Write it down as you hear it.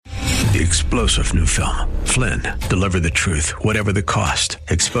The explosive new film, Flynn, deliver the truth, whatever the cost,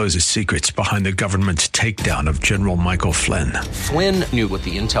 exposes secrets behind the government's takedown of General Michael Flynn. Flynn knew what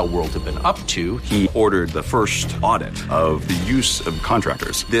the intel world had been up to. He ordered the first audit of the use of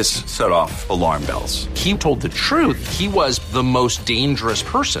contractors. This set off alarm bells. He told the truth. He was the most dangerous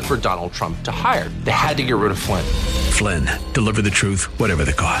person for Donald Trump to hire. They had to get rid of Flynn. Flynn, deliver the truth, whatever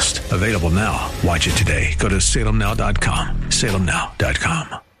the cost. Available now. Watch it today. Go to salemnow.com.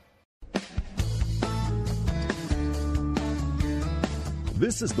 salemnow.com.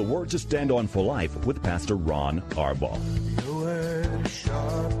 This is the Word to Stand On for Life with Pastor Ron Arbaugh. Your word is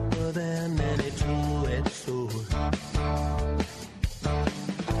sharper than any two-edged sword,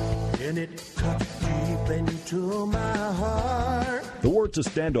 and it cuts deep into my heart. The Word to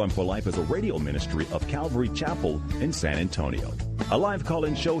Stand On for Life is a radio ministry of Calvary Chapel in San Antonio. A live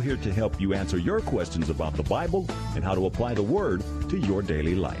call-in show here to help you answer your questions about the Bible and how to apply the Word to your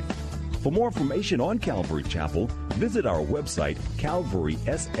daily life. For more information on Calvary Chapel, visit our website,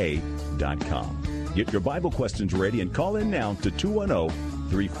 calvarysa.com. Get your Bible questions ready and call in now to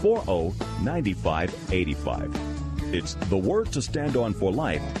 210-340-9585. It's The Word to Stand On for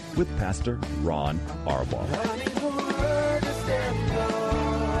Life with Pastor Ron Arbaugh.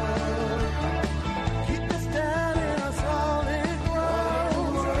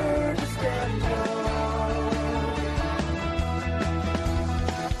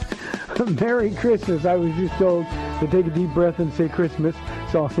 Merry Christmas. I was just told to take a deep breath and say Christmas,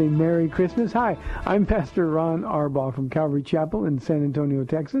 so I'll say Merry Christmas. Hi, I'm Pastor Ron Arbaugh from Calvary Chapel in San Antonio,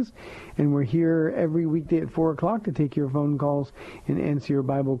 Texas, and we're here every weekday at 4 o'clock to take your phone calls and answer your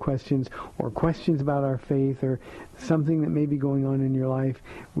Bible questions or questions about our faith or something that may be going on in your life.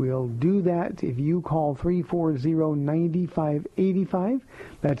 We'll do that if you call 340-9585.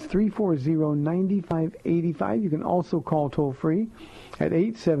 That's 340-9585. You can also call toll-free at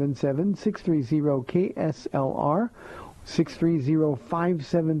 877-630-KSLR,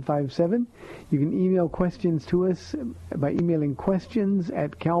 630-5757. You can email questions to us by emailing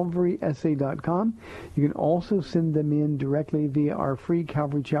questions@calvarysa.com. You can also send them in directly via our free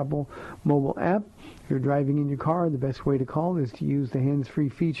Calvary Chapel mobile app. If you're driving in your car, the best way to call is to use the hands-free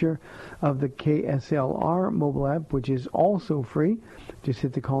feature of the KSLR mobile app, which is also free. Just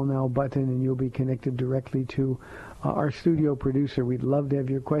hit the Call Now button and you'll be connected directly to our studio producer. We'd love to have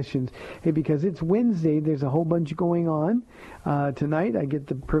your questions. Hey, because it's Wednesday, there's a whole bunch going on. Tonight, I get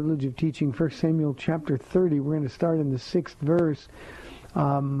the privilege of teaching 1 Samuel chapter 30. We're going to start in the 6th verse.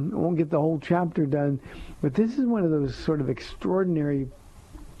 I won't get the whole chapter done, but this is one of those sort of extraordinary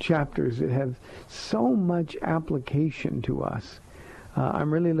chapters that have so much application to us.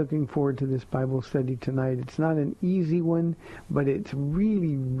 I'm really looking forward to this Bible study tonight. It's not an easy one, but it's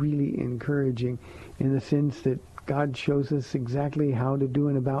really, really encouraging in the sense that God shows us exactly how to do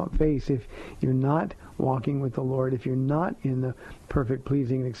an about-face. If you're not walking with the Lord, if you're not in the perfect,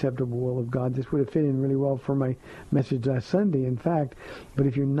 pleasing, and acceptable will of God, this would have fit in really well for my message last Sunday, in fact. But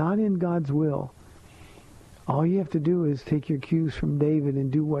if you're not in God's will, all you have to do is take your cues from David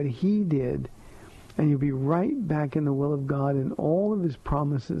and do what he did, and you'll be right back in the will of God, and all of his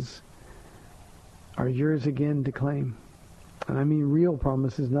promises are yours again to claim. And I mean real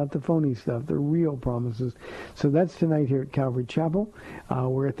promises, not the phony stuff. They're real promises. So that's tonight here at Calvary Chapel.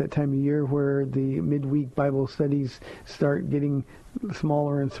 We're at that time of year where the midweek Bible studies start getting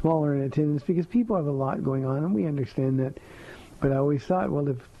smaller and smaller in attendance because people have a lot going on, and we understand that. But I always thought, well,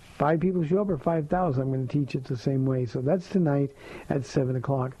 if 5 people show up or 5,000, I'm going to teach it the same way. So that's tonight at 7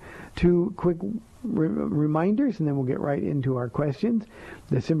 o'clock. 2 quick reminders, and then we'll get right into our questions.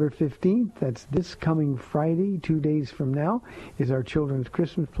 December 15th, that's this coming Friday, 2 days from now, is our children's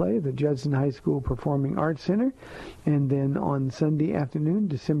Christmas play at the Judson High School Performing Arts Center. And then on Sunday afternoon,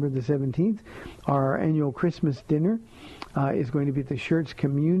 December the 17th, our annual Christmas dinner is going to be at the Schertz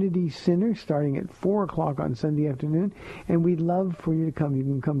Community Center starting at 4 o'clock on Sunday afternoon. And we'd love for you to come. You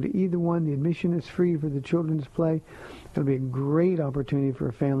can come to either one. The admission is free for the children's play. It'll be a great opportunity for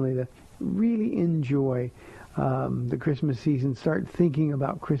a family to really enjoy the Christmas season, start thinking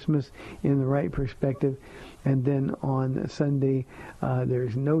about Christmas in the right perspective. And then on Sunday,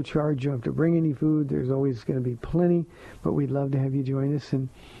 there's no charge. You don't have to bring any food. There's always going to be plenty, but we'd love to have you join us, and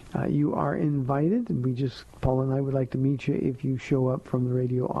you are invited. And Paul and I would like to meet you if you show up from the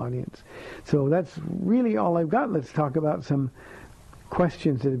radio audience. So that's really all I've got. Let's talk about some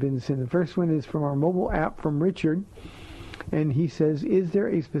questions that have been sent. The first one is from our mobile app from Richard. And he says, is there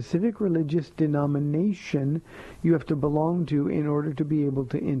a specific religious denomination you have to belong to in order to be able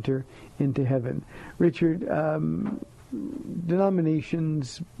to enter into heaven? Richard,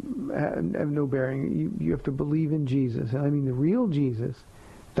 denominations have no bearing. You have to believe in Jesus. And I mean the real Jesus,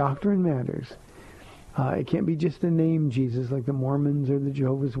 Doctrine matters. It can't be just a name Jesus, like the Mormons or the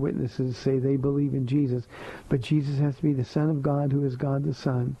Jehovah's Witnesses say they believe in Jesus. But Jesus has to be the Son of God, who is God the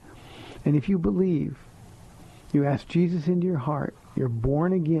Son. And if you believe, you ask Jesus into your heart, you're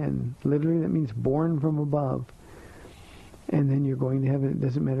born again. Literally, that means born from above. And then you're going to heaven. It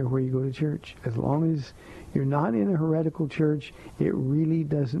doesn't matter where you go to church. As long as you're not in a heretical church, it really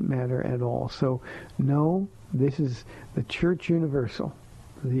doesn't matter at all. So, no, this is the Church Universal,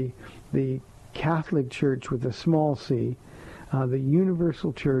 the Catholic Church with a small c, the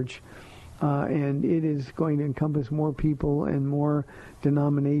Universal Church, and it is going to encompass more people and more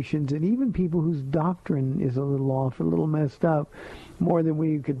denominations, and even people whose doctrine is a little off, a little messed up, more than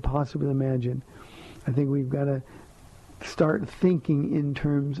we could possibly imagine. I think we've got to start thinking in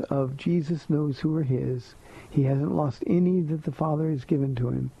terms of Jesus knows who are his. He hasn't lost any that the Father has given to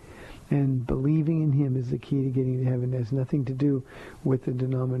him. And believing in him is the key to getting to heaven. It has nothing to do with the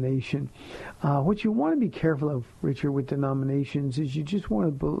denomination. What you want to be careful of, Richard, with denominations is you just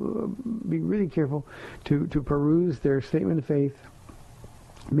want to be really careful to peruse their statement of faith.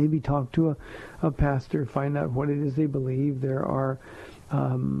 Maybe talk to a pastor, find out what it is they believe. There are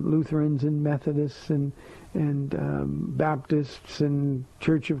Lutherans and Methodists and Baptists and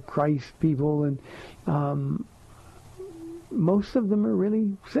Church of Christ people, and most of them are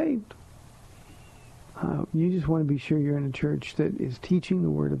really saved. You just want to be sure you're in a church that is teaching the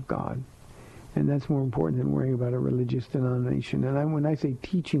Word of God, and that's more important than worrying about a religious denomination. And when I say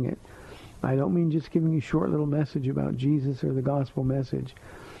teaching it, I don't mean just giving you a short little message about Jesus or the gospel message.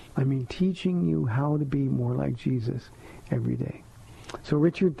 I mean teaching you how to be more like Jesus every day. So,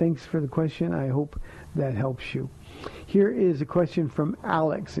 Richard, thanks for the question. I hope that helps you. Here is a question from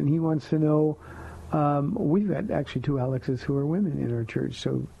Alex, and he wants to know, we've got actually two Alexes who are women in our church,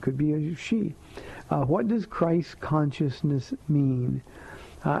 so it could be a she. What does Christ consciousness mean?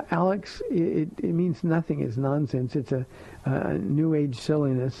 Alex, it means nothing. It's nonsense. It's a New Age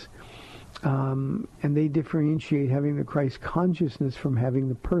silliness. And they differentiate having the Christ consciousness from having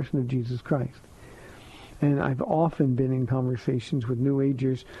the person of Jesus Christ. And I've often been in conversations with New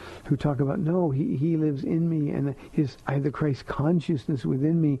Agers who talk about, no, he lives in me, and I have the Christ consciousness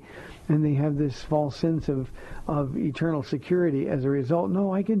within me, and they have this false sense of eternal security as a result.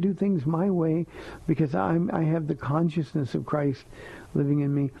 No, I can do things my way because I have the consciousness of Christ living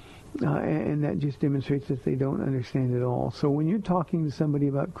in me, and that just demonstrates that they don't understand it all. So when you're talking to somebody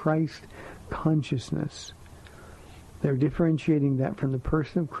about Christ consciousness, they're differentiating that from the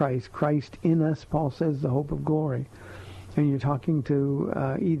person of Christ. Christ in us, Paul says, the hope of glory. And you're talking to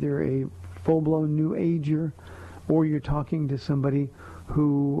either a full-blown New Ager, or you're talking to somebody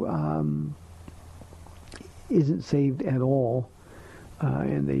who isn't saved at all,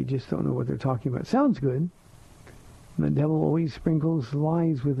 and they just don't know what they're talking about. Sounds good. The devil always sprinkles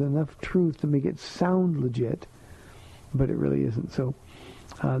lies with enough truth to make it sound legit, but it really isn't. So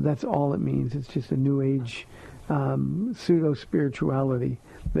that's all it means. It's just a New Age pseudo-spirituality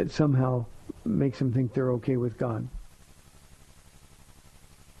that somehow makes them think they're okay with God.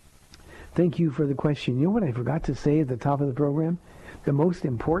 Thank you for the question. You know what I forgot to say at the top of the program? The most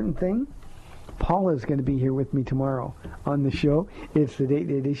important thing? Paula is going to be here with me tomorrow on the show. It's the date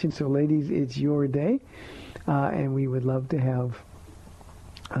edition, so ladies, it's your day. And we would love to have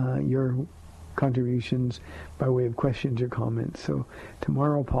your contributions by way of questions or comments. So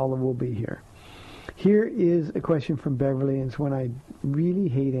tomorrow, Paula will be here. Here is a question from Beverly, and it's one I really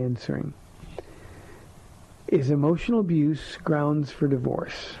hate answering. Is emotional abuse grounds for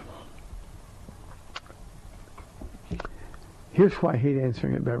divorce? Here's why I hate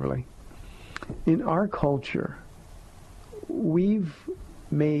answering it, Beverly. In our culture, we've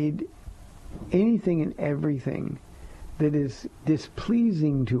made anything and everything that is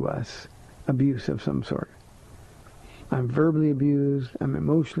displeasing to us abuse of some sort. I'm verbally abused. I'm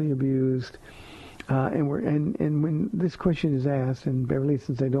emotionally abused. And when this question is asked, and Beverly,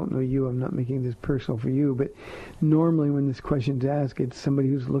 since I don't know you, I'm not making this personal for you, but normally when this question is asked, it's somebody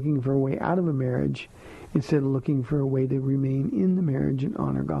who's looking for a way out of a marriage instead of looking for a way to remain in the marriage and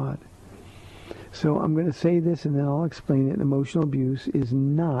honor God. So I'm going to say this, and then I'll explain it. Emotional abuse is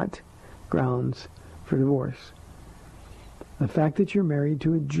not grounds for divorce. The fact that you're married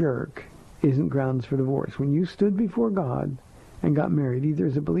to a jerk isn't grounds for divorce. When you stood before God and got married, either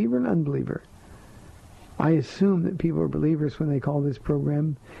as a believer or an unbeliever, I assume that people are believers when they call this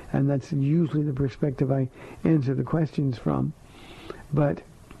program, and that's usually the perspective I answer the questions from. But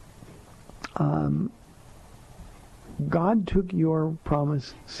God took your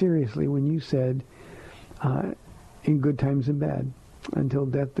promise seriously when you said, in good times and bad, until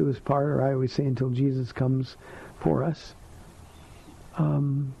death do us part, or I always say until Jesus comes for us.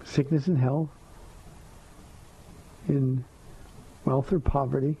 sickness and health, in wealth or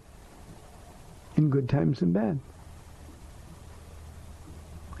poverty, in good times and bad.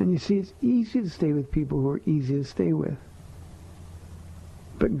 And you see, it's easy to stay with people who are easy to stay with.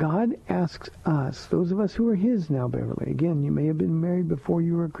 But God asks us, those of us who are His now, Beverly, again, you may have been married before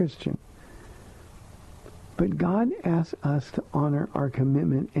you were a Christian, but God asks us to honor our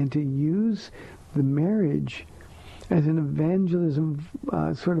commitment and to use the marriage as an evangelism,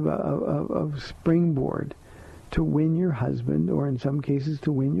 sort of a springboard to win your husband, or in some cases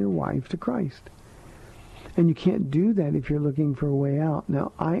to win your wife, to Christ. And you can't do that if you're looking for a way out.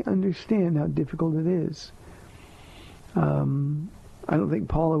 Now, I understand how difficult it is. I don't think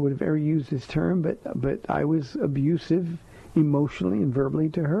Paula would have ever used this term, but I was abusive emotionally and verbally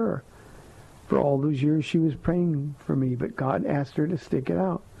to her. For all those years she was praying for me, but God asked her to stick it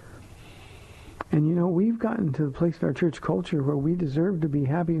out. And you know, we've gotten to the place in our church culture where we deserve to be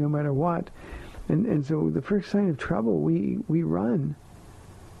happy no matter what. And so the first sign of trouble, we run.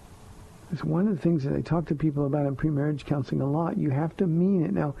 It's one of the things that I talk to people about in premarriage counseling a lot. You have to mean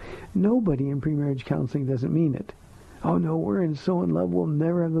it. Now, nobody in premarriage counseling doesn't mean it. Oh no, we're so in love, we'll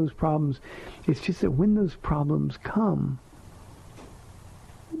never have those problems. It's just that when those problems come,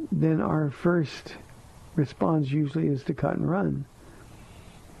 then our first response usually is to cut and run.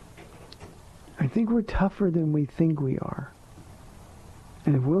 I think we're tougher than we think we are.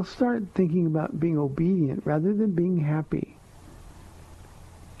 And if we'll start thinking about being obedient rather than being happy,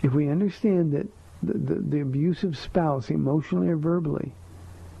 if we understand that the abusive spouse, emotionally or verbally,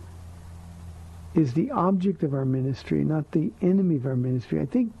 is the object of our ministry, not the enemy of our ministry, I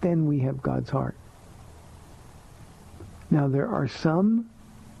think then we have God's heart. Now, there are some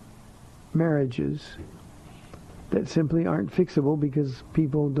marriages that simply aren't fixable because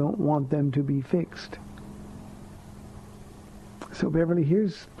people don't want them to be fixed. So, Beverly,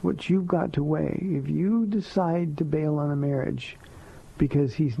 here's what you've got to weigh. If you decide to bail on a marriage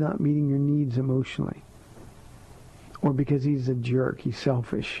because he's not meeting your needs emotionally, or because he's a jerk, he's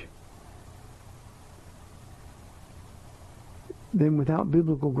selfish, then without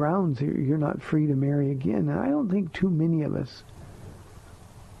biblical grounds, you're not free to marry again. And I don't think too many of us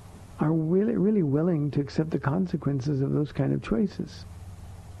are really, really willing to accept the consequences of those kind of choices.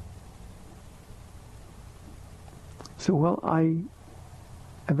 So while I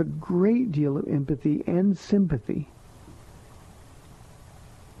have a great deal of empathy and sympathy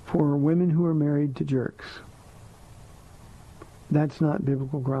for women who are married to jerks, that's not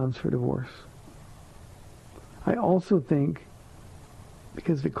biblical grounds for divorce. I also think,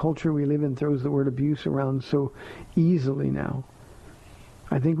 because the culture we live in throws the word abuse around so easily now,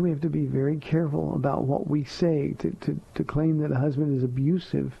 I think we have to be very careful about what we say to claim that a husband is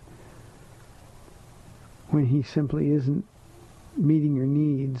abusive when he simply isn't meeting your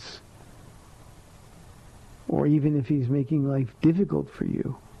needs, or even if he's making life difficult for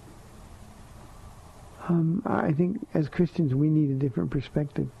you. I think as Christians we need a different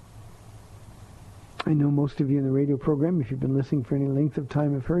perspective. I know most of you in the radio program, if you've been listening for any length of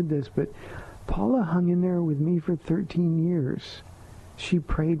time, have heard this, but Paula hung in there with me for 13 years. She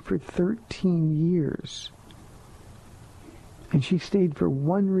prayed for 13 years. And she stayed for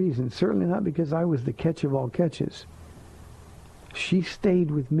one reason, certainly not because I was the catch of all catches. She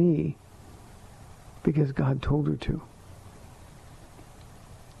stayed with me because God told her to.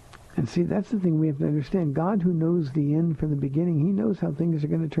 And see, that's the thing we have to understand. God, who knows the end from the beginning, He knows how things are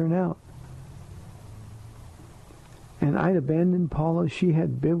going to turn out. And I'd abandoned Paula. She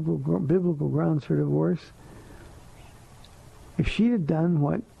had biblical grounds for divorce. If she had done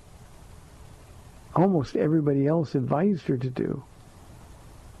what almost everybody else advised her to do,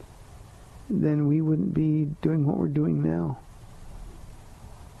 then we wouldn't be doing what we're doing now.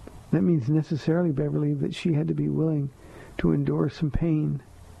 That means necessarily, Beverly, that she had to be willing to endure some pain.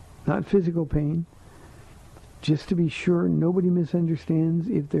 Not physical pain. Just to be sure nobody misunderstands,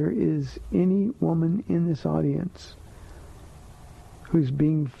 if there is any woman in this audience who's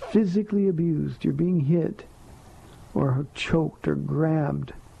being physically abused, you're being hit or choked or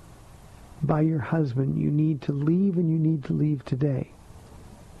grabbed by your husband, you need to leave, and you need to leave today.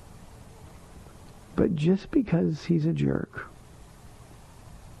 But just because he's a jerk,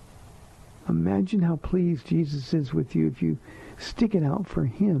 imagine how pleased Jesus is with you if you stick it out for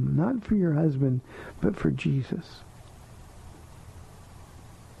him, not for your husband, but for Jesus.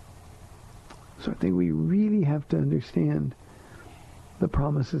 So I think we really have to understand the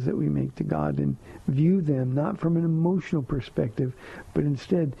promises that we make to God and view them not from an emotional perspective, but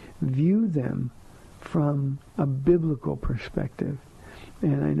instead view them from a biblical perspective.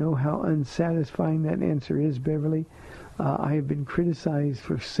 And I know how unsatisfying that answer is, Beverly, I have been criticized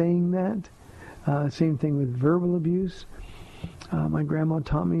for saying that. Same thing with verbal abuse. My grandma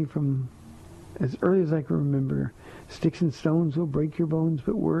taught me from as early as I can remember, sticks and stones will break your bones,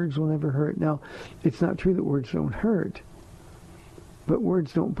 but words will never hurt. Now, it's not true that words don't hurt, but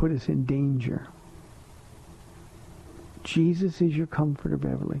words don't put us in danger. Jesus is your comforter,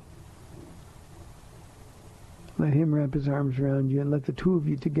 Beverly. Let him wrap his arms around you, and let the two of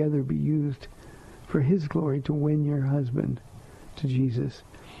you together be used for his glory to win your husband to Jesus.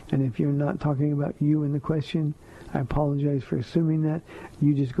 And if you're not talking about you in the question, I apologize for assuming that.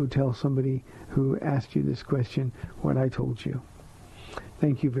 You just go tell somebody who asked you this question what I told you.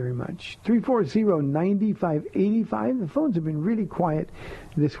 Thank you very much. 340-9585. The phones have been really quiet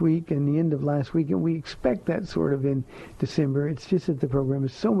this week and the end of last week, and we expect that sort of in December. It's just that the program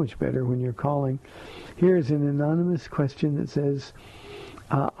is so much better when you're calling. Here's an anonymous question that says,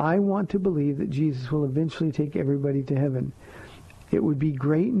 I want to believe that Jesus will eventually take everybody to heaven. It would be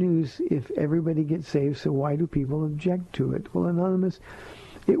great news if everybody gets saved, so why do people object to it? Well, Anonymous,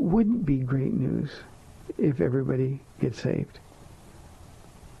 it wouldn't be great news if everybody gets saved.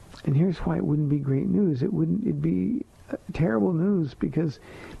 And here's why it wouldn't be great news. It'd be terrible news because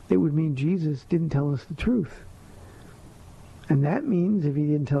it would mean Jesus didn't tell us the truth. And that means if he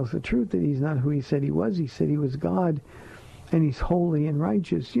didn't tell us the truth, that he's not who he said he was. He said he was God, and he's holy and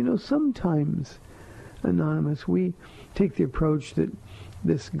righteous. You know, sometimes, Anonymous, we take the approach that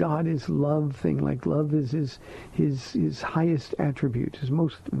this God is love thing, like love is his highest attribute, his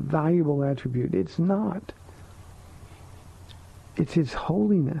most valuable attribute. It's not. It's his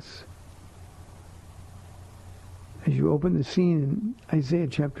holiness. As you open the scene in Isaiah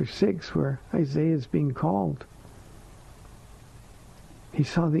chapter 6, where Isaiah is being called, he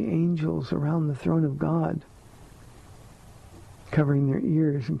saw the angels around the throne of God, covering their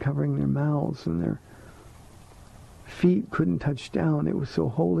ears and covering their mouths, and their feet couldn't touch down. It was so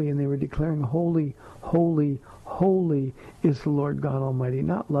holy, and they were declaring, holy, holy, holy is the Lord God Almighty.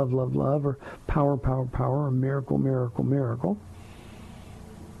 Not love, love, love, or power, power, power, or miracle, miracle, miracle.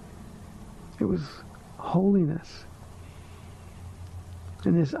 It was holiness.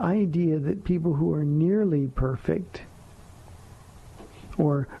 And this idea that people who are nearly perfect,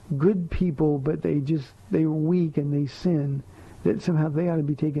 or good people, but they're weak and they sin, that somehow they ought to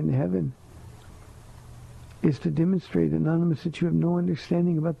be taken to heaven, is to demonstrate, Anonymous, that you have no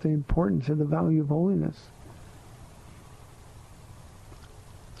understanding about the importance or the value of holiness.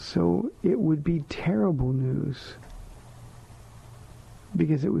 So it would be terrible news,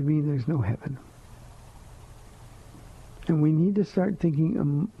 because it would mean there's no heaven. And we need to start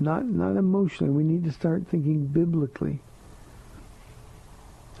thinking, not emotionally, we need to start thinking biblically.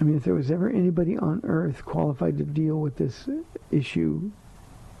 I mean, if there was ever anybody on earth qualified to deal with this issue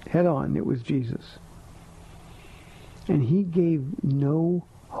head on, it was Jesus. And he gave no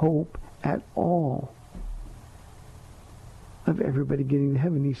hope at all of everybody getting to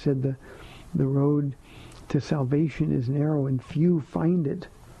heaven. He said the road to salvation is narrow and few find it.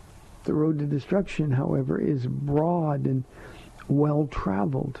 The road to destruction, however, is broad and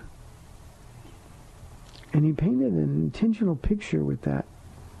well-traveled. And he painted an intentional picture with that.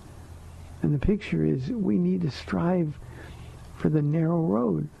 And the picture is we need to strive for the narrow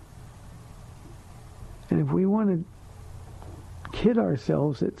road. And if we want to kid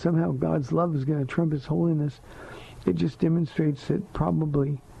ourselves that somehow God's love is going to trump his holiness, it just demonstrates that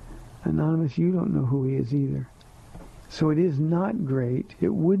probably, Anonymous, you don't know who he is either. So it is not great.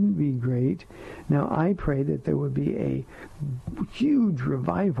 It wouldn't be great. Now, I pray that there would be a huge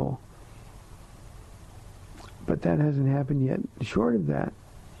revival. But that hasn't happened yet. Short of that,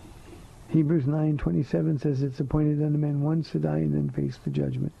 Hebrews 9:27 says it's appointed unto men once to die and then face the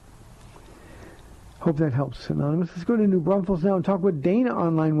judgment. Hope that helps, Anonymous. Let's go to New Braunfels now and talk with Dana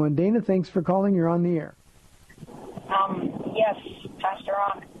on line 1. Dana, thanks for calling. You're on the air. Yes, Pastor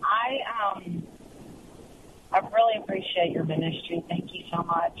Ron. I really appreciate your ministry. Thank you so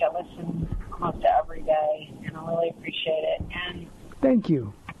much. I listen almost every day, and I really appreciate it. And thank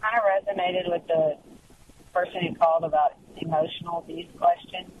you. I kind of resonated with the person who called about emotional abuse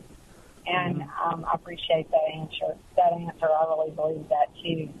question, and I appreciate that answer. I really believe that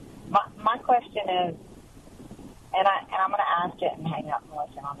too. My question is, and I'm going to ask it and hang up and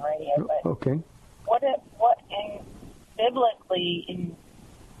listen on the radio. But okay. What biblically, in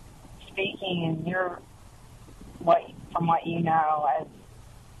speaking, in from what you know as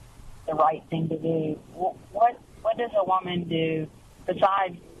the right thing to do, what does a woman do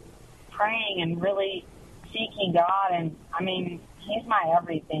besides praying and really seeking God? And I mean, he's my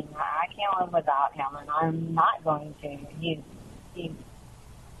everything. I can't live without him, and I'm not going to. He's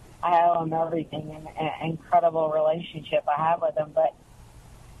I owe him everything, and an incredible relationship I have with him. But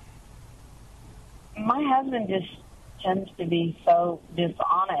my husband just tends to be so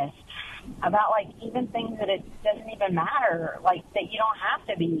dishonest about, like, even things that it doesn't even matter, like, that you don't have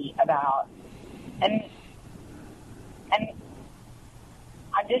to be about. And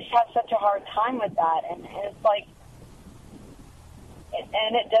I just have such a hard time with that. And it's like,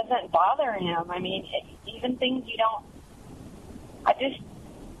 and it doesn't bother him. I mean, even things you don't,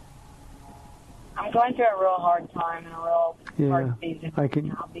 I'm going through a real hard time and a real hard season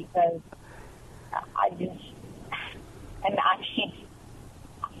now, because I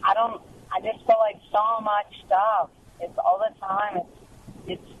just feel like so much stuff. It's all the time.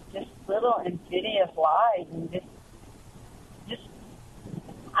 It's just little insidious lies, and it's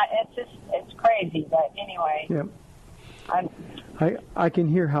crazy. But anyway. Yeah. I can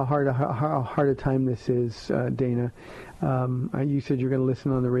hear how hard a time this is, Dana. You said you're going to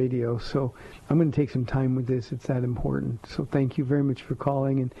listen on the radio, so I'm going to take some time with this. It's that important. So thank you very much for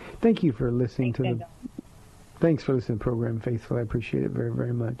calling, and thank you for listening Thanks for listening to the program faithfully. I appreciate it very,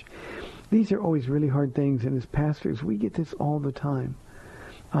 very much. These are always really hard things, and as pastors, we get this all the time.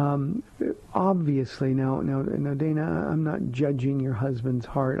 Obviously, now, Dana, I'm not judging your husband's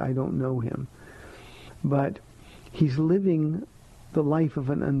heart. I don't know him, but he's living the life of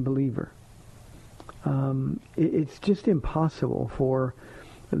an unbeliever. It's just impossible for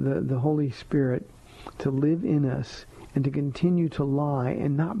the Holy Spirit to live in us and to continue to lie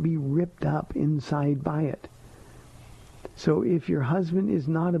and not be ripped up inside by it. So if your husband is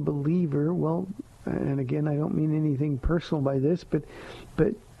not a believer, well, and again, I don't mean anything personal by this, but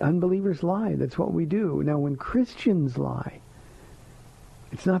unbelievers lie. That's what we do. Now, when Christians lie,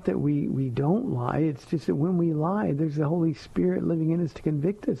 it's not that we don't lie. It's just that when we lie, there's the Holy Spirit living in us to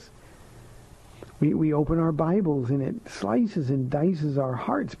convict us. We open our Bibles and it slices and dices our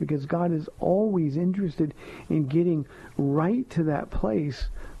hearts, because God is always interested in getting right to that place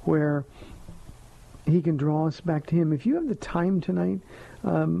where he can draw us back to him. If you have the time tonight,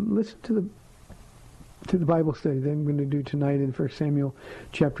 listen to the Bible study that I'm going to do tonight in 1 Samuel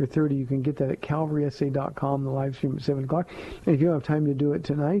chapter 30. You can get that at calvarysa.com, the live stream at 7 o'clock. And if you don't have time to do it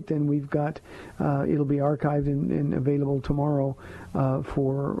tonight, then we've got, it'll be archived and available tomorrow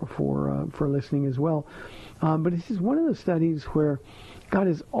for listening as well. But this is one of the studies where God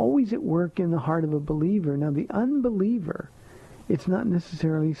is always at work in the heart of a believer. Now, the unbeliever, it's not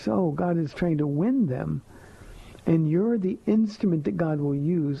necessarily so. God is trying to win them. And you're the instrument that God will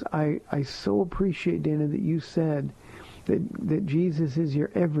use. I so appreciate, Dana, that you said that Jesus is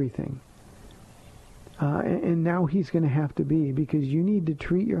your everything. And now he's going to have to be, because you need to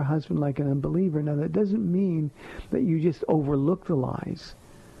treat your husband like an unbeliever. Now, that doesn't mean that you just overlook the lies.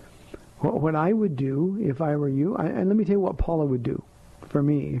 What I would do if I were you, and let me tell you what Paula would do for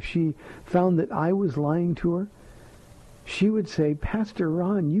me. If she found that I was lying to her, she would say, Pastor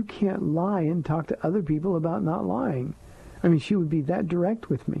Ron, you can't lie and talk to other people about not lying. I mean, she would be that direct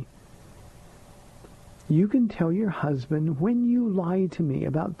with me. You can tell your husband, when you lie to me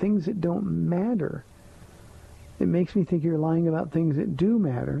about things that don't matter, it makes me think you're lying about things that do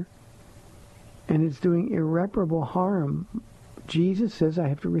matter, and it's doing irreparable harm. Jesus says I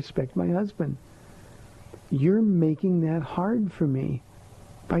have to respect my husband. You're making that hard for me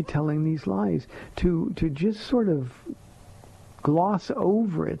by telling these lies. To just sort of gloss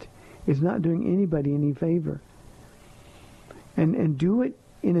over it is not doing anybody any favor. And do it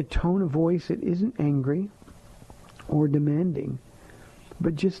in a tone of voice that isn't angry or demanding,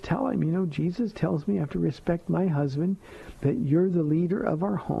 but just tell him, Jesus tells me I have to respect my husband, that you're the leader of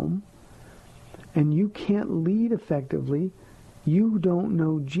our home, and you can't lead effectively. You don't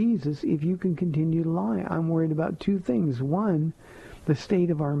know Jesus if you can continue to lie. I'm worried about two things. One, the state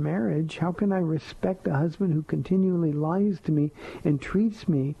of our marriage. How can I respect a husband who continually lies to me and treats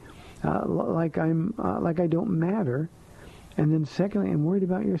me like I don't matter? And then secondly, I'm worried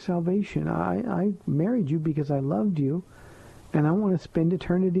about your salvation. I married you because I loved you, and I want to spend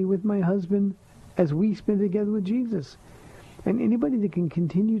eternity with my husband as we spend together with Jesus. And anybody that can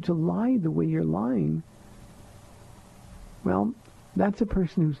continue to lie the way you're lying, well, that's a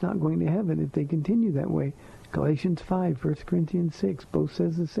person who's not going to heaven if they continue that way. Galatians 5, 1 Corinthians 6, both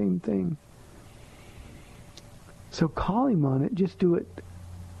says the same thing. So call him on it. Just do it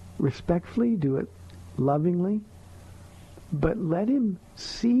respectfully, do it lovingly, but let him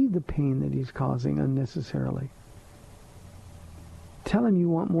see the pain that he's causing unnecessarily. Tell him you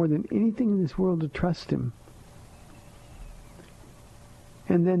want more than anything in this world to trust him.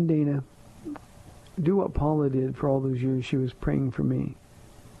 And then, Dana, do what Paula did for all those years she was praying for me.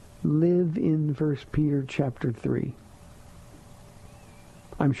 Live in 1 Peter chapter 3.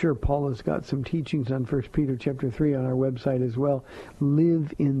 I'm sure Paula's got some teachings on 1 Peter chapter 3 on our website as well.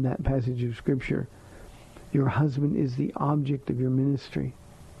 Live in that passage of Scripture. Your husband is the object of your ministry.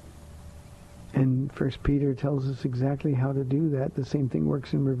 And 1 Peter tells us exactly how to do that. The same thing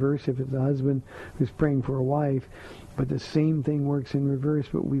works in reverse if it's a husband who's praying for a wife. But the same thing works in reverse.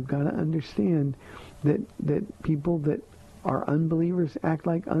 But we've got to understand that people that are unbelievers act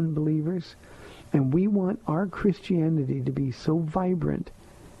like unbelievers. And we want our Christianity to be so vibrant,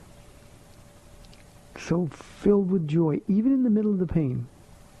 so filled with joy, even in the middle of the pain.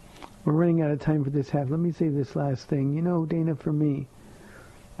 We're running out of time for this half. Let me say this last thing. You know, Dana, for me,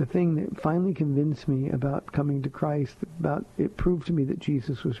 the thing that finally convinced me about coming to Christ, about it proved to me that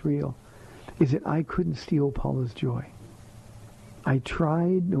Jesus was real, is that I couldn't steal Paula's joy. I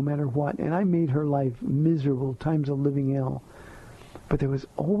tried no matter what, and I made her life miserable, times of living hell. But there was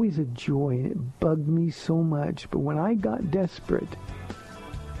always a joy, and it bugged me so much. But when I got desperate,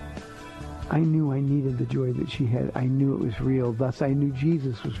 I knew I needed the joy that she had. I knew it was real. Thus, I knew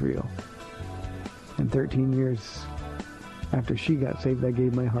Jesus was real. And 13 years after she got saved, I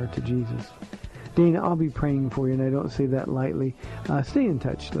gave my heart to Jesus. Dana, I'll be praying for you, and I don't say that lightly. Stay in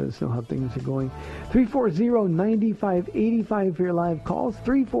touch. Let us know how things are going. 340-9585 for your live calls.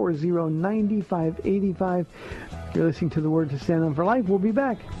 340-9585. You're listening to The Word to Stand On for Life. We'll be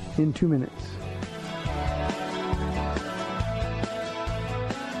back in 2 minutes.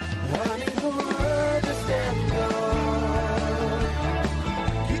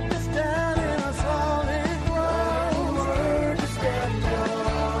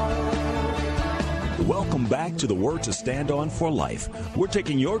 Welcome back to The Word to Stand On for Life. We're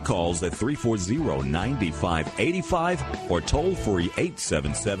taking your calls at 340-9585 or toll free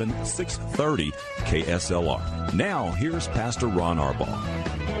 877-630-KSLR. Now, here's Pastor Ron Arbaugh.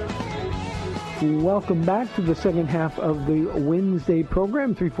 Welcome back to the second half of the Wednesday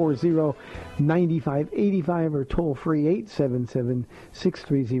program, 340-9585 or toll free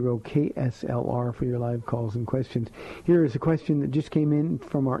 877-630-KSLR for your live calls and questions. Here is a question that just came in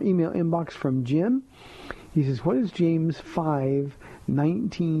from our email inbox from Jim. He says, what does James 5:19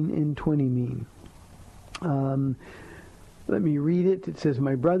 and 20 mean? Let me read it. It says,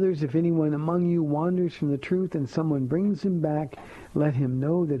 my brothers, if anyone among you wanders from the truth and someone brings him back, let him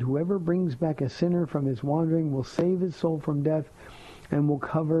know that whoever brings back a sinner from his wandering will save his soul from death and will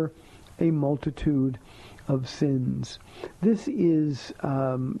cover a multitude of sins. This is,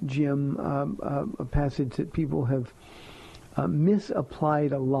 Jim, a passage that people have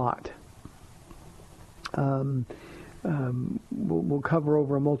misapplied a lot. We'll cover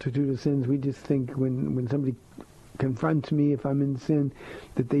over a multitude of sins. We just think when somebody confronts me if I'm in sin,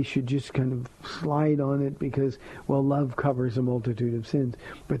 that they should just kind of slide on it because, well, love covers a multitude of sins.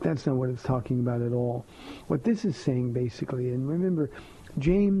 But that's not what it's talking about at all. What this is saying, basically, and remember,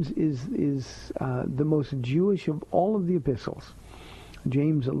 James is the most Jewish of all of the epistles.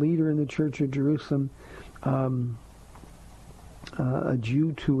 James, a leader in the Church of Jerusalem, a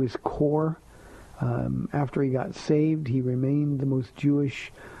Jew to his core. After he got saved, he remained the most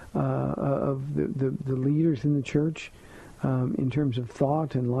Jewish of the leaders in the church in terms of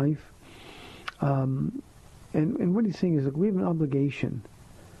thought and life. And what he's saying is, look, we have an obligation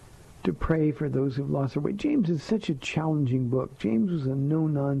to pray for those who've lost their way. James is such a challenging book. James was a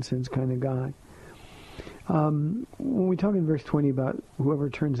no-nonsense kind of guy. When we talk in verse 20 about whoever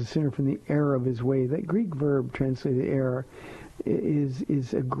turns a sinner from the error of his way, that Greek verb translated error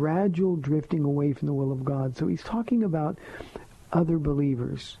is a gradual drifting away from the will of God. So he's talking about other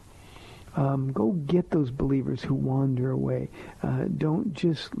believers. Go get those believers who wander away. Don't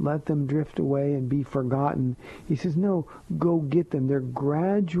just let them drift away and be forgotten. He says, no, go get them. They're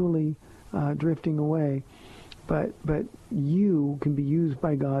gradually drifting away, but you can be used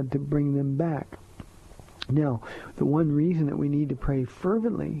by God to bring them back. Now, the one reason that we need to pray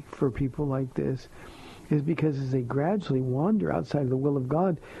fervently for people like this is because as they gradually wander outside of the will of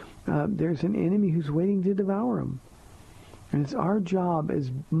God, there's an enemy who's waiting to devour them. And it's our job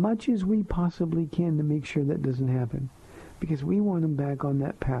as much as we possibly can to make sure that doesn't happen, because we want them back on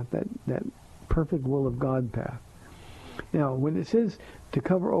that path, that perfect will of God path. Now, when it says to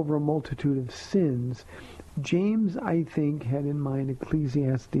cover over a multitude of sins, James, I think, had in mind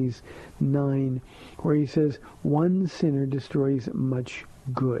Ecclesiastes 9, where he says, one sinner destroys much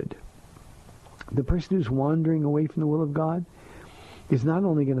good. The person who's wandering away from the will of God is not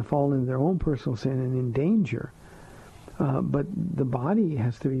only going to fall into their own personal sin and in danger, but the body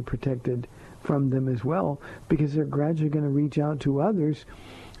has to be protected from them as well, because they're gradually going to reach out to others,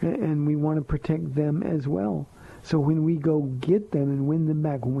 and we want to protect them as well. So when we go get them and win them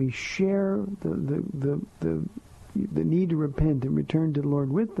back, when we share the the need to repent and return to the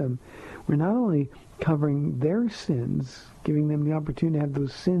Lord with them, we're not only covering their sins, giving them the opportunity to have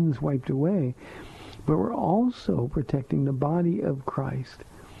those sins wiped away, but we're also protecting the body of Christ.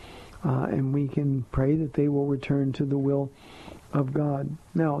 And we can pray that they will return to the will of God.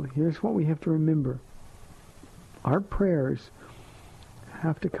 Now, here's what we have to remember. Our prayers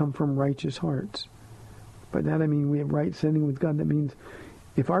have to come from righteous hearts. By that I mean we have right standing with God. That means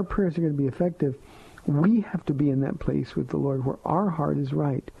if our prayers are going to be effective, we have to be in that place with the Lord where our heart is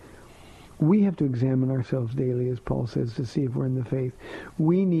right. We have to examine ourselves daily, as Paul says, to see if we're in the faith.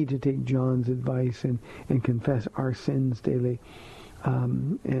 We need to take John's advice and confess our sins daily.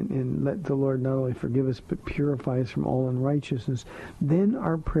 And let the Lord not only forgive us, but purify us from all unrighteousness. Then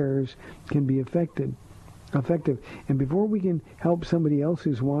our prayers can be effective. And before we can help somebody else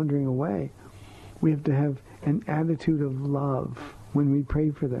who's wandering away, we have to have an attitude of love when we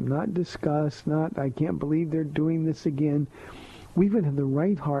pray for them. Not disgust, not, I can't believe they're doing this again. We've got to have the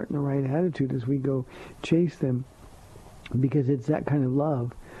right heart and the right attitude as we go chase them, because it's that kind of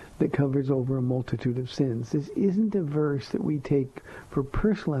love that covers over a multitude of sins. This isn't a verse that we take for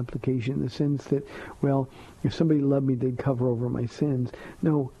personal application in the sense that, well, if somebody loved me, they'd cover over my sins.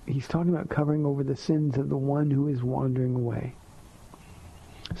 No, he's talking about covering over the sins of the one who is wandering away.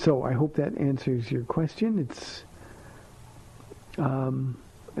 So I hope that answers your question. It's an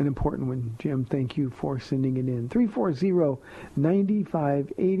important one, Jim. Thank you for sending it in.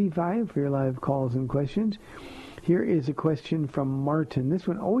 340-9585 for your live calls and questions. Here is a question from Martin. This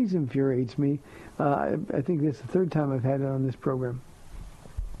one always infuriates me. I think this is the third time I've had it on this program.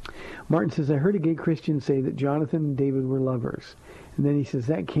 Martin says, I heard a gay Christian say that Jonathan and David were lovers. And then he says,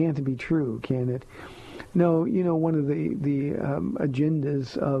 that can't be true, can it? No, you know, one of the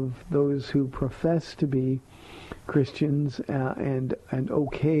agendas of those who profess to be Christians and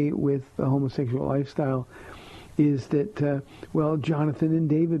okay with the homosexual lifestyle is that, well, Jonathan and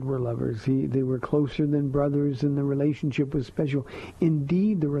David were lovers. They were closer than brothers, and the relationship was special.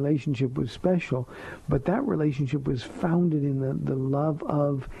 Indeed, the relationship was special, but that relationship was founded in the love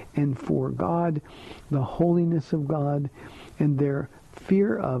of and for God, the holiness of God, and their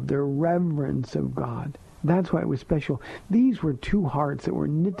fear of, their reverence of God. That's why it was special. These were two hearts that were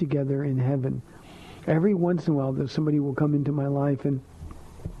knit together in heaven. Every once in a while, somebody will come into my life, and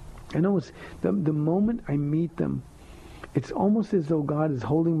I know it's the moment I meet them, it's almost as though God is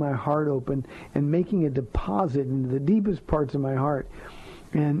holding my heart open and making a deposit into the deepest parts of my heart.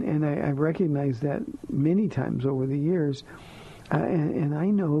 And I've recognized that many times over the years. And I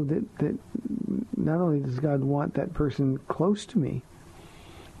know that not only does God want that person close to me,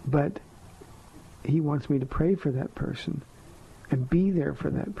 but he wants me to pray for that person and be there for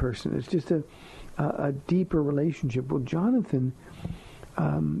that person. It's just a deeper relationship. Well, Jonathan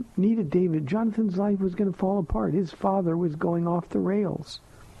needed David. Jonathan's life was going to fall apart. His father was going off the rails.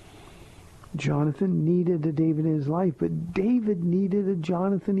 Jonathan needed a David in his life, but David needed a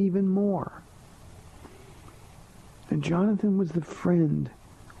Jonathan even more. And Jonathan was the friend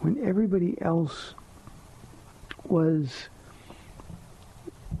when everybody else was,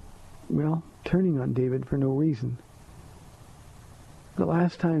 well, turning on David for no reason. The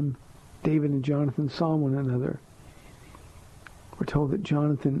last time David and Jonathan saw one another, we're told that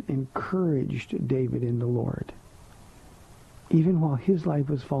Jonathan encouraged David in the Lord, even while his life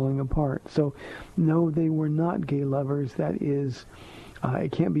was falling apart. So, no, they were not gay lovers. That is,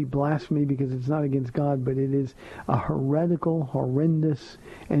 it can't be blasphemy because it's not against God, but it is a heretical, horrendous,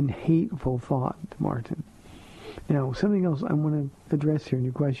 and hateful thought, Martin. Now, something else I want to address here in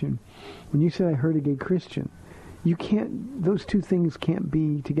your question. When you said I heard a gay Christian, those two things can't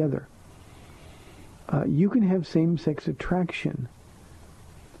be together. You can have same-sex attraction,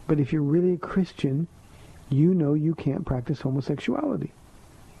 but if you're really a Christian, you know you can't practice homosexuality.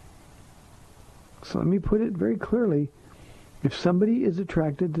 So let me put it very clearly. If somebody is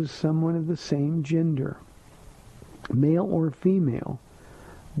attracted to someone of the same gender, male or female,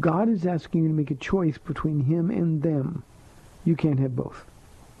 God is asking you to make a choice between him and them. You can't have both.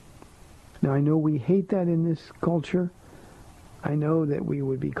 Now, I know we hate that in this culture. I know that we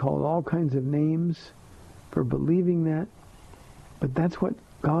would be called all kinds of names for believing that, but that's what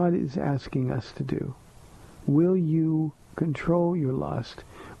God is asking us to do. Will you control your lust?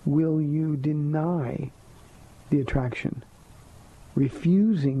 Will you deny the attraction,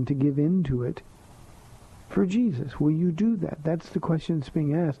 refusing to give in to it for Jesus? Will you do that? That's the question that's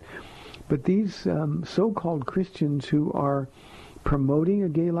being asked. But these so-called Christians who are promoting a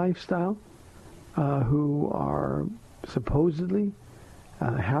gay lifestyle, who are supposedly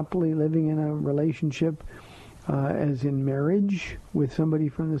happily living in a relationship as in marriage with somebody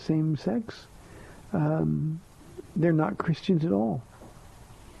from the same sex, they're not Christians at all.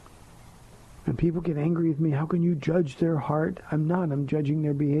 And people get angry with me. How can you judge their heart? I'm not. I'm judging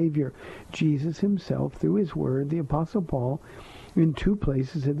their behavior. Jesus himself, through his word, the Apostle Paul, in 2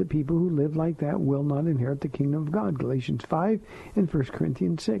 places said that people who live like that will not inherit the kingdom of God. Galatians 5 and 1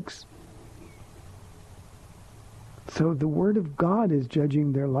 Corinthians 6. So the word of God is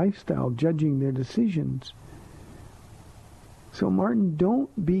judging their lifestyle, judging their decisions. So Martin, don't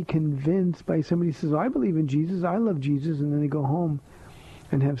be convinced by somebody who says, I believe in Jesus, I love Jesus, and then they go home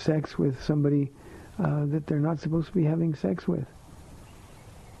and have sex with somebody that they're not supposed to be having sex with.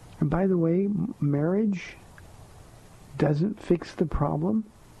 And by the way, marriage doesn't fix the problem.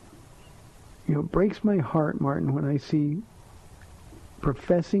 You know, it breaks my heart, Martin, when I see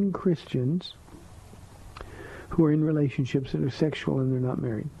professing Christians who are in relationships that are sexual and they're not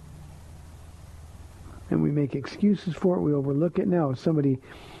married. And we make excuses for it. We overlook it. Now, if somebody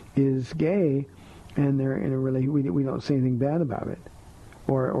is gay and they're in a relationship, we don't say anything bad about it.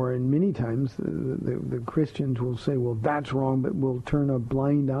 Or in many times, the Christians will say, well, that's wrong, but we'll turn a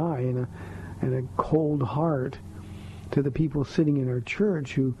blind eye and a cold heart to the people sitting in our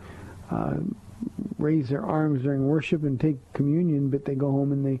church who raise their arms during worship and take communion, but they go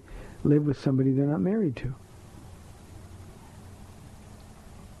home and they live with somebody they're not married to.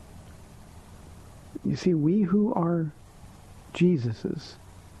 You see, we who are Jesus's,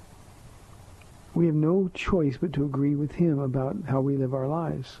 we have no choice but to agree with him about how we live our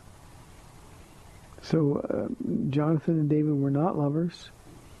lives. So Jonathan and David were not lovers,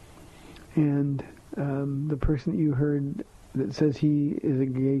 and the person that you heard that says he is a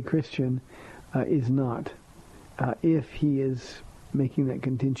gay Christian is not, if he is making that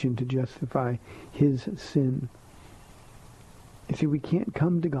contention to justify his sin. You see, we can't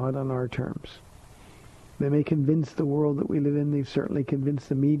come to God on our terms. They may convince the world that we live in. They've certainly convinced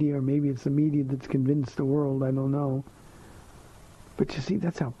the media, or maybe it's the media that's convinced the world. I don't know. But you see,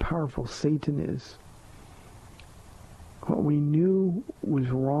 that's how powerful Satan is. What we knew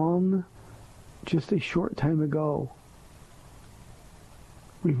was wrong just a short time ago,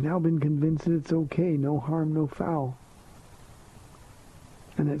 we've now been convinced that it's okay, no harm, no foul.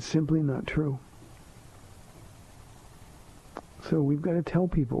 And that's simply not true. So we've got to tell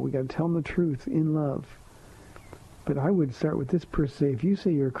people, we've got to tell them the truth in love. But I would start with this per se. If you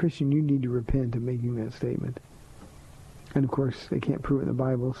say you're a Christian, you need to repent of making that statement. And of course, they can't prove it in the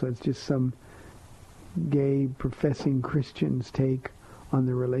Bible, so it's just some gay professing Christian's take on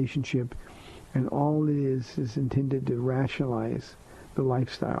the relationship. And all it is intended to rationalize the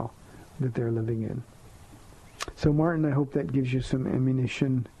lifestyle that they're living in. So Martin, I hope that gives you some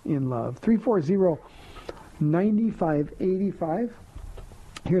ammunition in love. 340-9585.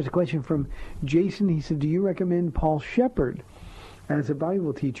 Here's a question from Jason. He said, do you recommend Paul Shepherd as a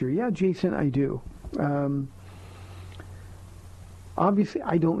Bible teacher? Yeah, Jason, I do. Obviously,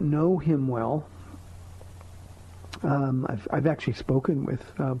 I don't know him well. I've actually spoken with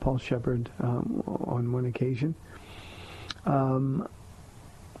Paul Shepherd on one occasion.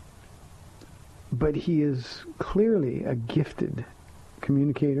 But he is clearly a gifted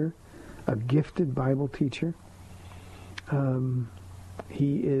communicator, a gifted Bible teacher.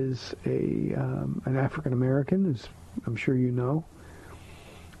 He is an African American, as I'm sure you know,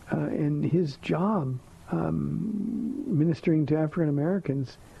 and his job ministering to African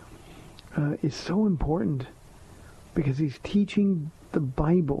Americans is so important because he's teaching the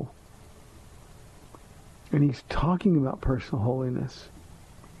Bible and he's talking about personal holiness,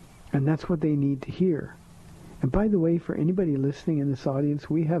 and that's what they need to hear. And by the way, for anybody listening in this audience,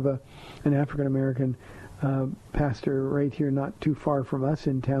 we have an African American pastor right here not too far from us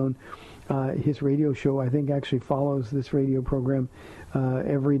in town. His radio show, I think, actually follows this radio program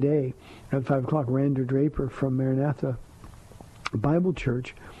every day at 5 o'clock. Rander Draper from Maranatha Bible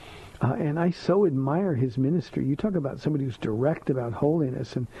Church. And I so admire his ministry. You talk about somebody who's direct about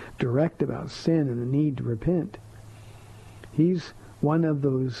holiness and direct about sin and the need to repent. He's one of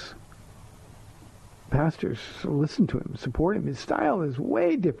those pastors. So listen to him, support him. His style is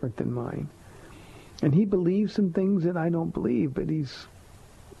way different than mine. And he believes some things that I don't believe, but he's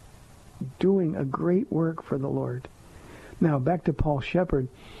doing a great work for the Lord. Now, back to Paul Shepherd.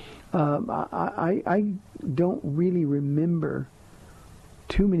 I don't really remember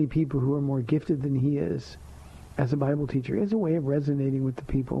too many people who are more gifted than he is as a Bible teacher. He has a way of resonating with the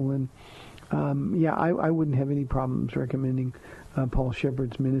people. And, I wouldn't have any problems recommending Paul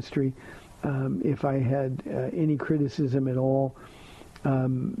Shepherd's ministry. If I had any criticism at all,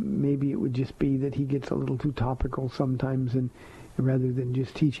 maybe it would just be that he gets a little too topical sometimes, and rather than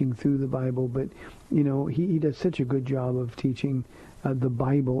just teaching through the Bible. But he does such a good job of teaching the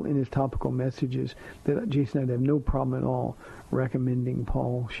Bible in his topical messages, that Jason, I'd have no problem at all recommending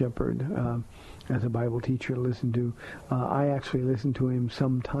Paul Shepherd as a Bible teacher to listen to. I actually listen to him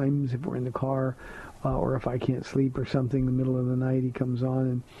sometimes if we're in the car or if I can't sleep or something in the middle of the night. He comes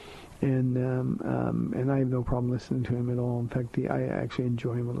on and I have no problem listening to him at all. In fact, I actually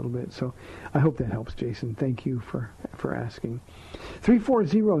enjoy him a little bit. So I hope that helps, Jason. Thank you for asking.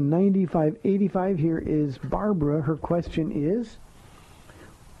 340-9585. Here is Barbara. Her question is,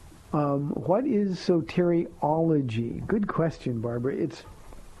 what is soteriology? Good question, Barbara. It's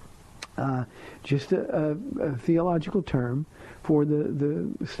just a theological term for the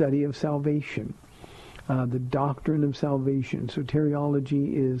study of salvation. The doctrine of salvation.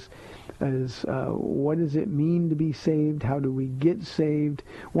 Soteriology is what does it mean to be saved? How do we get saved?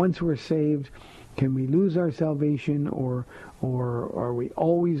 Once we're saved, can we lose our salvation, or are we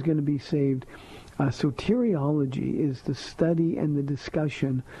always going to be saved? Soteriology is the study and the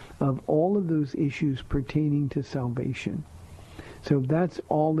discussion of all of those issues pertaining to salvation. So that's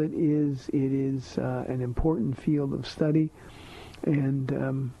all it is. It is an important field of study,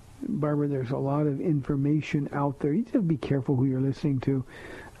 and Barbara, there's a lot of information out there. You have to be careful who you're listening to,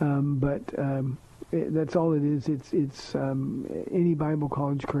 but that's all it is. It's any Bible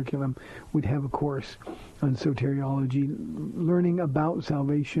college curriculum would have a course on soteriology, learning about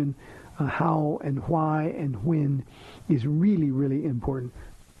salvation, how and why and when is really, really important.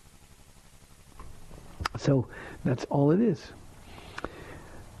 So that's all it is.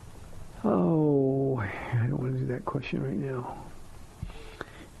 Oh, I don't want to do that question right now.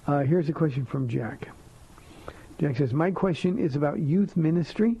 Here's a question from Jack. Jack says, my question is about youth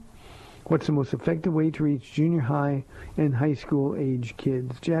ministry. What's the most effective way to reach junior high and high school age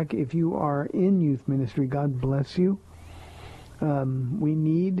kids? Jack, if you are in youth ministry, God bless you. We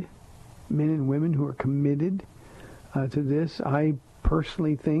need men and women who are committed to this. I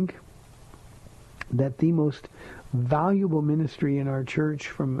personally think that the most valuable ministry in our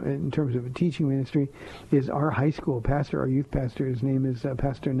church, in terms of a teaching ministry, is our high school pastor, our youth pastor. His name is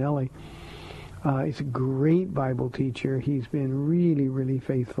Pastor Nelly. He's a great Bible teacher. He's been really, really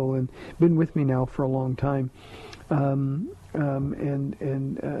faithful and been with me now for a long time.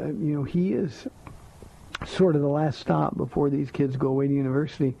 He is sort of the last stop before these kids go away to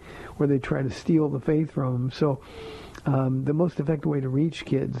university, where they try to steal the faith from them. So the most effective way to reach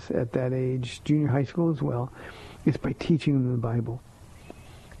kids at that age, junior high school as well, is by teaching them the Bible.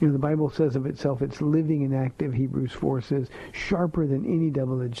 You know, the Bible says of itself, it's living and active. Hebrews 4 says, sharper than any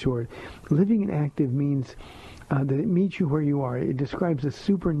double-edged sword. Living and active means that it meets you where you are. It describes the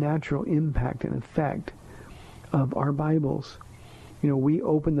supernatural impact and effect of our Bibles. You know, we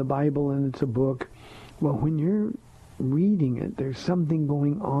open the Bible and it's a book. Well, when you're reading it, there's something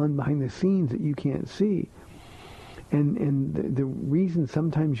going on behind the scenes that you can't see. And the reason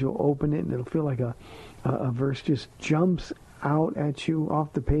sometimes you'll open it and it'll feel like a verse just jumps out at you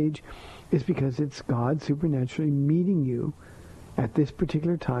off the page is because it's God supernaturally meeting you at this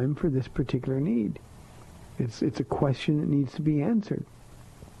particular time for this particular need. It's a question that needs to be answered.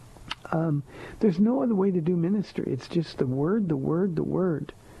 There's no other way to do ministry. It's just the word, the word, the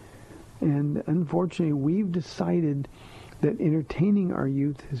word. And unfortunately, we've decided that entertaining our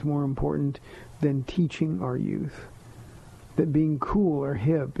youth is more important than teaching our youth. That being cool or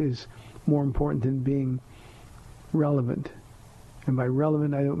hip is more important than being relevant. And by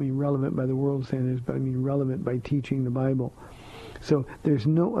relevant, I don't mean relevant by the world standards, but I mean relevant by teaching the Bible. So there's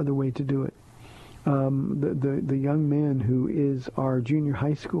no other way to do it. The young man who is our junior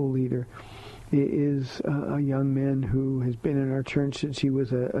high school leader is a young man who has been in our church since he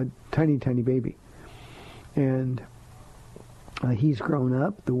was a tiny, tiny baby. And he's grown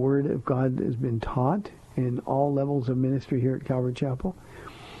up. The Word of God has been taught in all levels of ministry here at Calvary Chapel.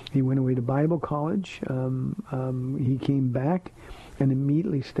 He went away to Bible college. He came back and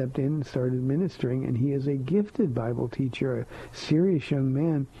immediately stepped in and started ministering. And he is a gifted Bible teacher, a serious young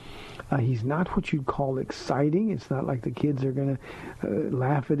man. He's not what you'd call exciting. It's not like the kids are going to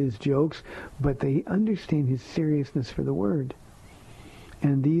laugh at his jokes, but they understand his seriousness for the Word.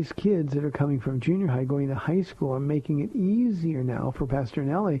 And these kids that are coming from junior high going to high school are making it easier now for Pastor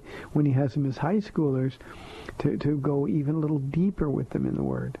Nelly, when he has them as high schoolers, to go even a little deeper with them in the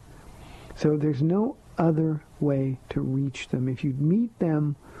Word. So there's no other way to reach them. If you meet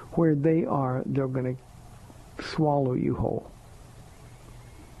them where they are, they're going to swallow you whole.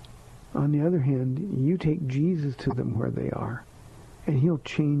 On the other hand, you take Jesus to them where they are, and he'll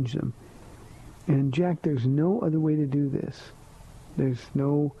change them. And Jack, there's no other way to do this. There's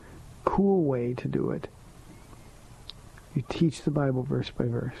no cool way to do it. You teach the Bible verse by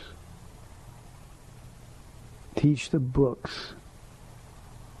verse. Teach the books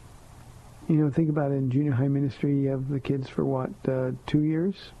Think about it. In junior high ministry, you have the kids for 2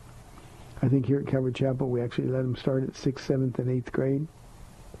 years? I think here at Calvary Chapel, we actually let them start at 6th, 7th, and 8th grade.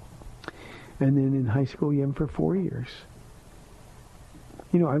 And then in high school, you have them for 4 years.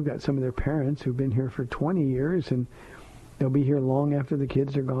 I've got some of their parents who've been here for 20 years, and they'll be here long after the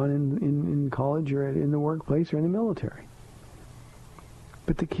kids are gone in college or in the workplace or in the military.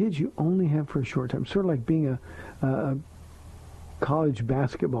 But the kids you only have for a short time. Sort of like being a college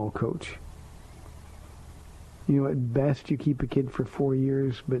basketball coach. At best you keep a kid for 4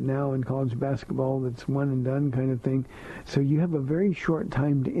 years, but now in college basketball it's one and done kind of thing. So you have a very short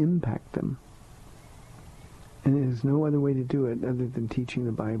time to impact them. And there's no other way to do it other than teaching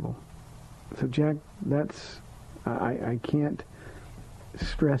the Bible. So Jack, I can't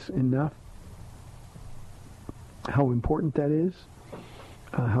stress enough how important that is,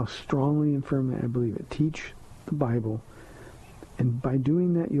 how strongly and firmly I believe it. Teach the Bible. And by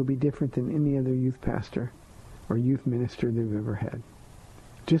doing that, you'll be different than any other youth pastor or youth minister they've ever had.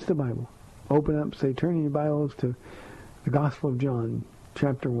 Just the Bible. Open up, say, turn in your Bibles to the Gospel of John,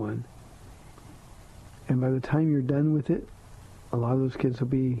 chapter 1. And by the time you're done with it, a lot of those kids will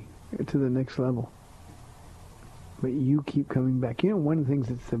be to the next level. But you keep coming back. One of the things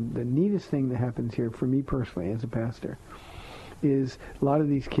that's the neatest thing that happens here for me personally as a pastor is a lot of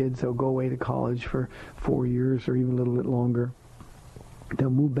these kids, they'll go away to college for 4 years or even a little bit longer. They'll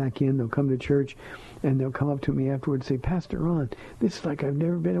move back in, they'll come to church, and they'll come up to me afterwards and say, Pastor Ron, this is like I've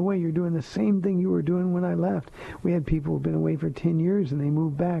never been away. You're doing the same thing you were doing when I left. We had people who've been away for 10 years, and they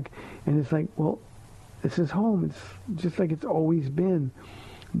moved back. And it's like, well, this is home. It's just like it's always been.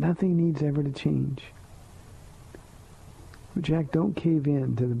 Nothing needs ever to change. But Jack, don't cave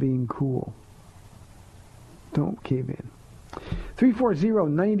in to the being cool. Don't cave in.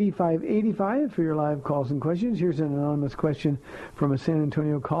 340-9585 for your live calls and questions. Here's an anonymous question from a San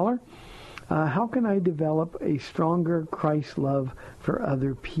Antonio caller. How can I develop a stronger Christ love for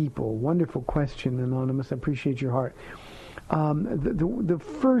other people? Wonderful question, Anonymous. I appreciate your heart. The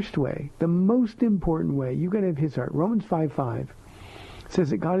first way, the most important way, you've got to have his heart. Romans 5:5 says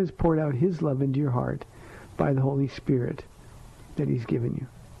that God has poured out his love into your heart by the Holy Spirit that he's given you.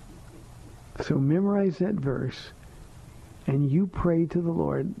 So memorize that verse. And you pray to the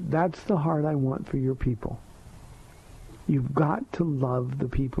Lord, that's the heart I want for your people. You've got to love the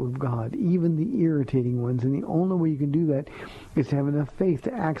people of God, even the irritating ones. And the only way you can do that is to have enough faith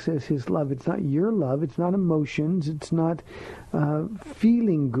to access his love. It's not your love. It's not emotions. It's not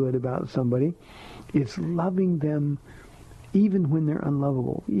feeling good about somebody. It's loving them even when they're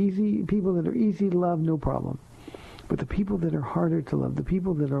unlovable. People that are easy to love, no problem. But the people that are harder to love, the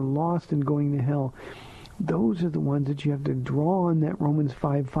people that are lost and going to hell, those are the ones that you have to draw on that Romans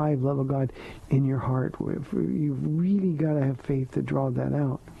 5:5 love of God in your heart. You've really got to have faith to draw that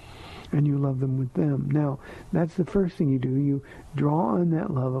out. And you love them with them. Now, that's the first thing you do. You draw on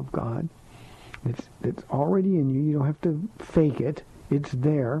that love of God that's already in you. You don't have to fake it. It's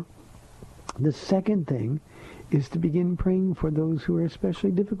there. The second thing is to begin praying for those who are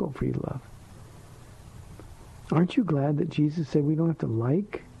especially difficult for you to love. Aren't you glad that Jesus said we don't have to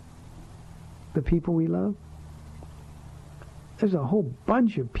like the people we love? There's a whole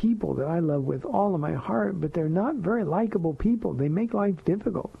bunch of people that I love with all of my heart, but they're not very likable people. They make life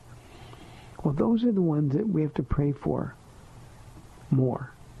difficult. Well, those are the ones that we have to pray for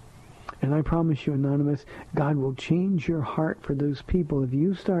more. And I promise you, Anonymous, God will change your heart for those people. If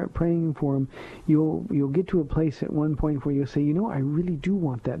you start praying for them, you'll get to a place at one point where you'll say, I really do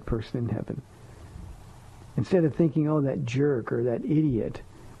want that person in heaven. Instead of thinking, oh, that jerk or that idiot,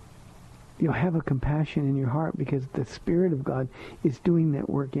 you'll have a compassion in your heart because the Spirit of God is doing that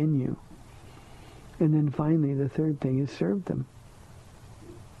work in you. And then finally, the third thing is serve them.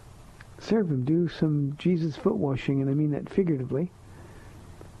 Serve them. Do some Jesus foot washing, and I mean that figuratively.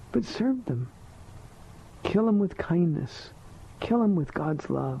 But serve them. Kill them with kindness. Kill them with God's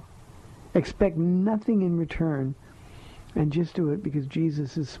love. Expect nothing in return, and just do it because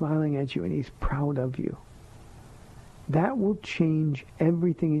Jesus is smiling at you and he's proud of you. That will change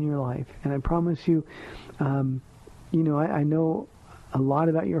everything in your life. And I promise you, I know a lot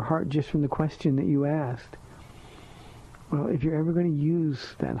about your heart just from the question that you asked. Well, if you're ever going to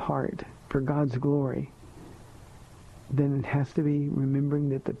use that heart for God's glory, then it has to be remembering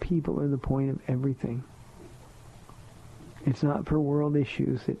that the people are the point of everything. It's not for world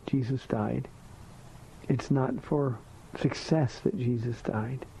issues that Jesus died. It's not for success that Jesus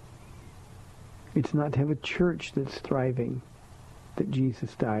died. It's not to have a church that's thriving that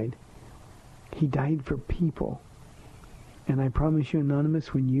Jesus died. He died for people. And I promise you,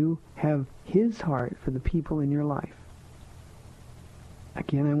 Anonymous, when you have his heart for the people in your life,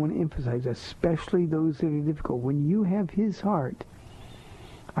 Again, I want to emphasize, especially those that are difficult. When you have his heart,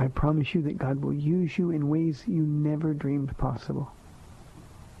 I promise you that God will use you in ways you never dreamed possible.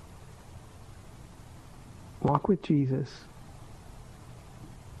 Walk with Jesus.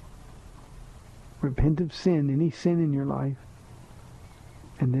 Repent of sin, any sin in your life.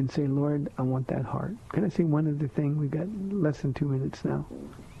 And then say, Lord, I want that heart. Can I say one other thing? We've got less than 2 minutes now.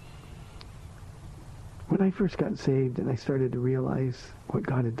 When I first got saved and I started to realize what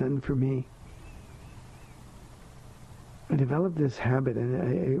God had done for me, I developed this habit,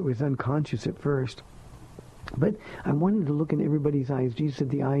 and it was unconscious at first. But I wanted to look in everybody's eyes. Jesus said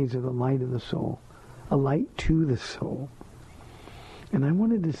the eyes are the light of the soul, a light to the soul. And I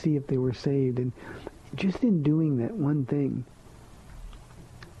wanted to see if they were saved. And just in doing that one thing,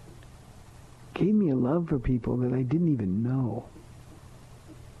 gave me a love for people that I didn't even know.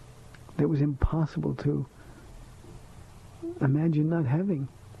 That was impossible to imagine not having.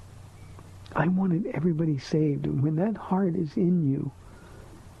 I wanted everybody saved. And when that heart is in you,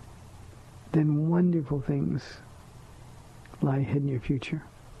 then wonderful things lie ahead in your future.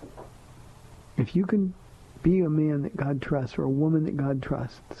 If you can be a man that God trusts or a woman that God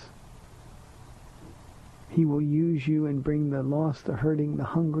trusts, he will use you and bring the lost, the hurting, the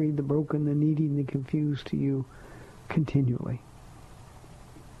hungry, the broken, the needy, and the confused to you continually.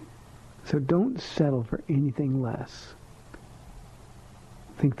 So don't settle for anything less.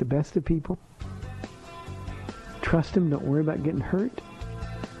 Think the best of people. Trust him. Don't worry about getting hurt.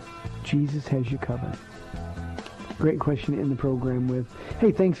 Jesus has you covered. Great question to end the program with.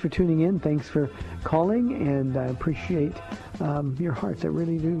 Hey, thanks for tuning in. Thanks for calling, and I appreciate your hearts. I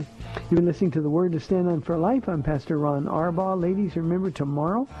really do. You've been listening to The Word to Stand On for Life. I'm Pastor Ron Arbaugh. Ladies, remember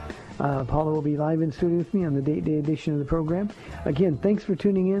tomorrow, Paula will be live in studio with me on the Date Day edition of the program. Again, thanks for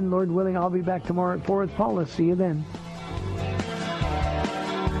tuning in. Lord willing, I'll be back tomorrow at 4 with Paula. See you then.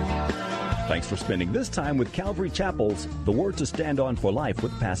 Thanks for spending this time with Calvary Chapel's The Word to Stand On for Life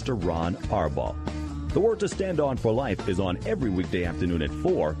with Pastor Ron Arbaugh. The Word to Stand On for Life is on every weekday afternoon at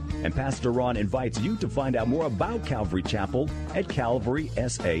 4, and Pastor Ron invites you to find out more about Calvary Chapel at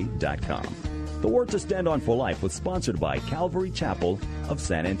calvarysa.com. The Word to Stand On for Life was sponsored by Calvary Chapel of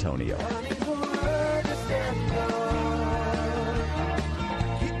San Antonio.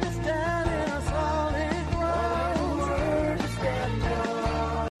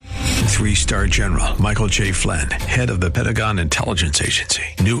 Three-star General Michael J. Flynn, head of the Pentagon Intelligence Agency,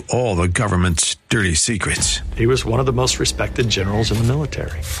 knew all the government's dirty secrets. He was one of the most respected generals in the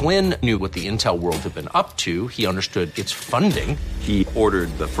military. Flynn knew what the intel world had been up to. He understood its funding. He ordered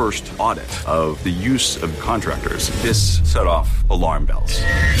the first audit of the use of contractors. This set off alarm bells.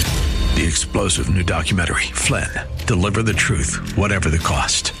 The explosive new documentary, Flynn, Deliver the Truth, Whatever the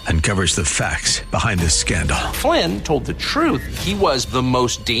Cost, uncovers the facts behind this scandal. Flynn told the truth. He was the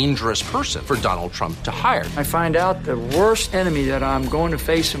most dangerous person for Donald Trump to hire. I find out the worst enemy that I'm going to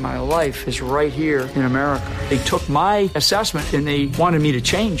face in my life is right here in America. They took my assessment and they wanted me to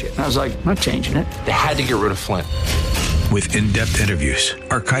change it. And I was like, I'm not changing it. They had to get rid of Flynn. With in-depth interviews,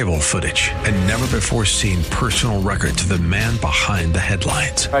 archival footage, and never-before-seen personal records of the man behind the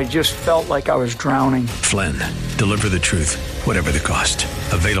headlines. I just felt like I was drowning. Flynn, Deliver the Truth, Whatever the Cost.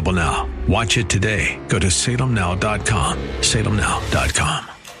 Available now. Watch it today. Go to salemnow.com.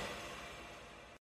 salemnow.com.